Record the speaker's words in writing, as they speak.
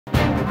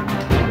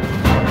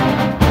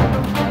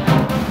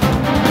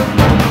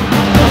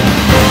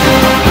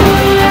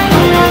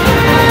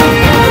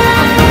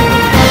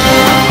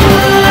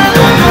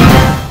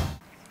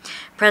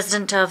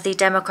President of the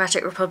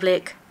Democratic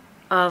Republic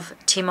of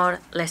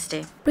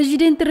Timor-Leste.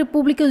 Presidente da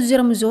República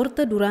Geramos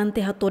Horta,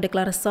 durante a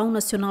Declaração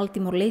Nacional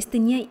Timor-Leste,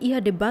 e a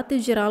debate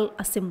geral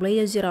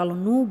Assembleia Geral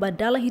ONU,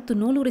 badala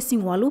hitunolo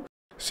resingualo,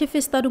 chefe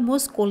Estado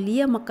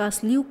Moscolia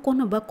macas liu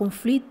conaba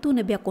conflito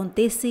nebe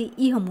acontece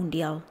e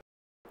mundial.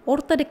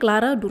 Horta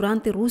declara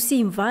durante Rússia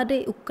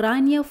invade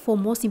Ucrânia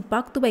fomos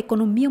impacto da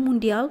economia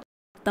mundial,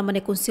 também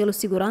o Konsellu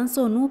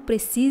Seguransa ONU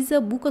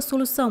precisa buscar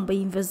solução para a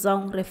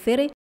invasão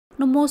refere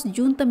no mos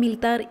junta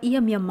militar e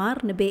a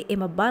Myanmar nebe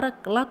emabara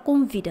lá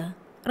convida.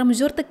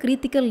 Ramjorta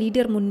crítica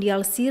líder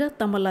mundial Sira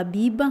tamala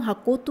biban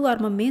hakotu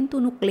armamento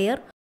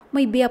nuclear,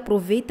 mas be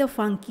aproveita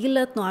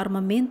fanquila no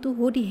armamento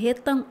hodi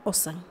hetan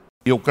osang.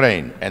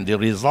 Ukraine and the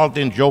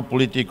resulting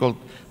geopolitical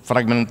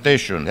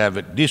fragmentation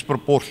have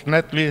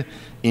disproportionately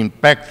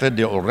impacted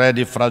the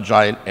already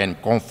fragile and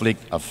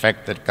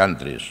conflict-affected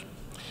countries.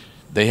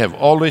 They have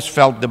always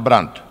felt the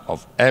brunt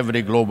of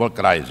every global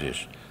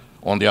crisis.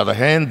 On the other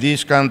hand,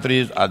 these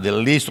countries are the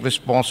least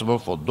responsible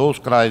for those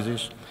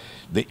crises.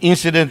 The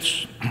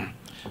incidents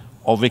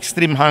of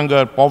extreme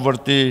hunger,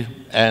 poverty,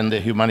 and the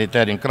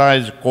humanitarian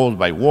crisis caused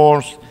by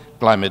wars,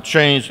 climate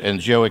change, and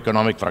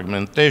geoeconomic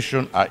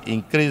fragmentation are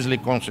increasingly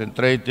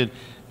concentrated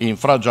in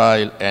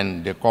fragile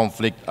and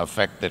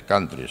conflict-affected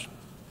countries.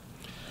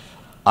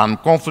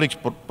 Conflicts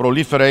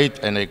proliferate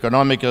and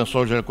economic and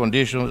social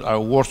conditions are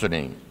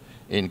worsening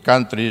in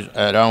countries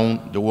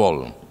around the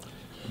world.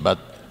 But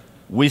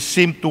we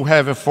seem to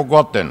have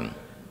forgotten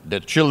the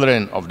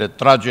children of the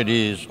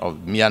tragedies of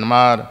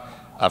Myanmar,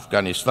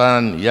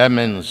 Afghanistan,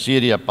 Yemen,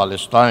 Syria,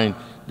 Palestine,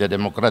 the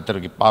Democratic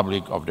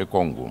Republic of the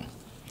Congo.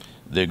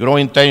 The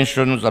growing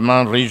tensions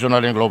among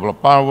regional and global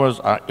powers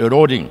are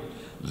eroding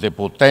the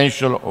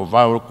potential of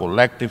our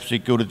collective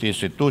security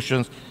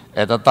institutions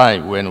at a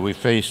time when we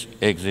face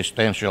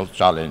existential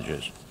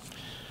challenges.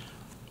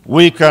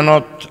 We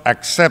cannot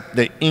accept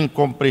the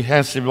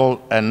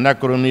incomprehensible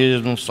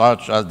anachronisms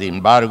such as the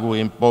embargo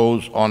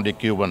imposed on the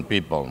Cuban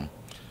people,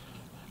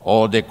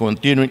 or the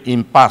continuing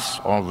impasse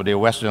of the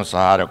Western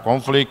Sahara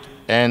conflict,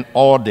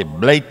 or the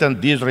blatant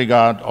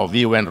disregard of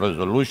UN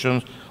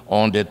resolutions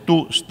on the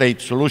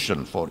two-state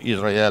solution for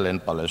Israel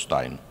and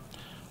Palestine.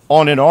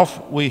 On and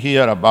off, we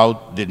hear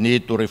about the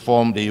need to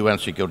reform the UN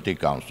Security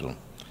Council.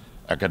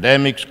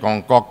 Academics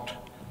concoct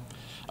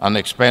an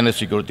expanded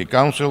Security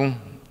Council,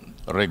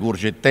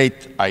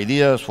 regurgitate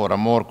ideas for a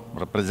more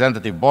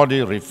representative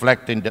body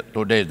reflecting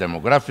today's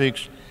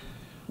demographics,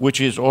 which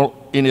is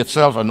in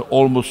itself an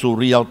almost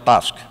surreal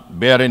task,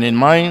 bearing in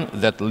mind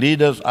that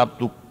leaders up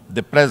to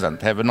the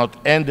present have not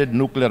ended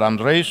nuclear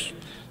arms race,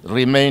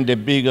 remain the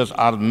biggest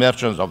armed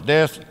merchants of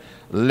death,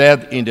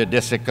 led in the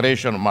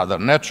desecration of Mother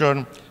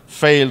Nature,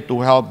 failed to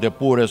help the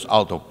poorest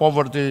out of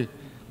poverty,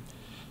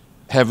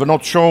 have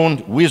not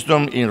shown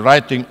wisdom in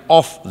writing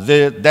off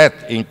the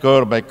debt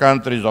incurred by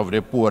countries of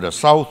the poorer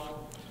South,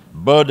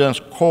 burdens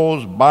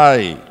caused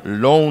by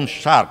loan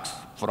sharks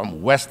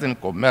from Western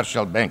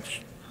commercial banks.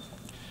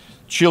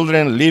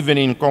 Children living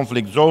in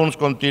conflict zones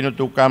continue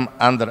to come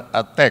under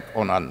attack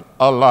on an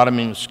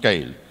alarming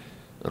scale.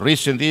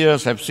 Recent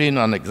years have seen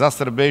an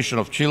exacerbation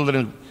of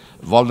children's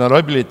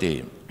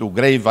vulnerability to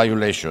grave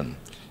violation.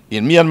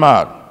 In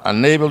Myanmar,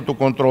 unable to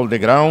control the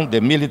ground,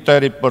 the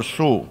military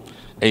pursue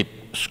a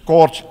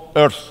scorched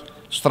earth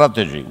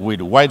strategy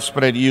with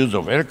widespread use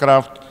of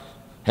aircraft,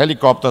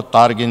 helicopter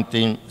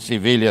targeting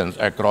civilians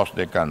across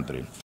the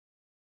country.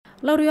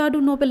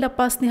 Laureado Nobel da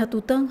Paz ne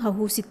hatutang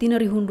hahusitina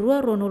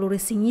rihunrua ronolo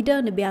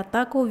resingida nebe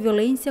ataco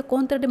violência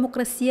contra a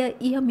democracia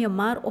e a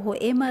Myanmar oho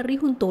ema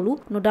rihuntolu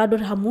no dado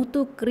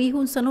hamutu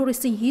krihun sano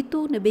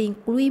resingito nebe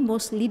inclui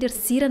mos líder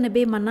sira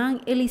nebe manang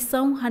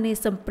eleição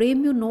hanesam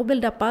prêmio Nobel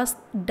da Paz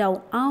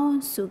Daw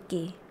Aung Suu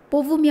Kyi.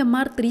 Povo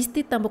Myanmar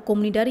triste tamba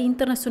comunidade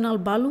internacional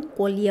balu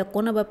kolia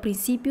konaba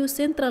princípio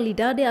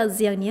centralidade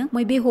asiania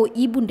mas beho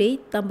ibundei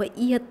tamba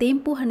ia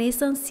tempo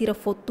hanesan sira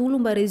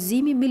fotulum ba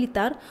regime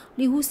militar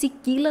li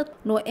husikila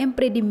no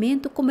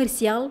empreendimento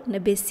comercial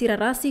nebe sira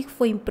rasik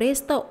foi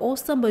empresta o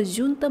samba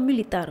junta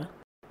militar.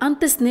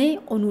 Antes ne,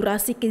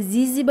 onurasi que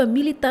ziziba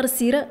militar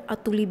sira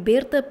atu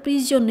liberta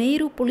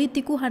prisioneiro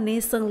político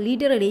hanesan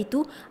líder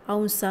eleito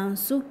Aung San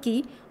Suu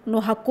Kyi no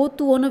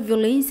hakotu ona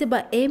violência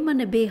ba ema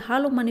nebe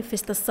halo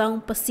manifestação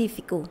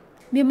pacífico.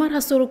 Myanmar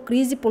hasolo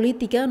crise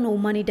política no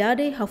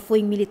humanidade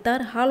foi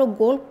militar halo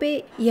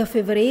golpe e a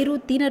fevereiro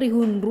tina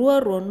rihun rua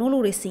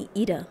ronolo recém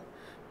ida.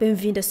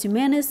 Bem-vinda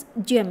Simenes,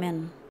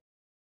 Yemen.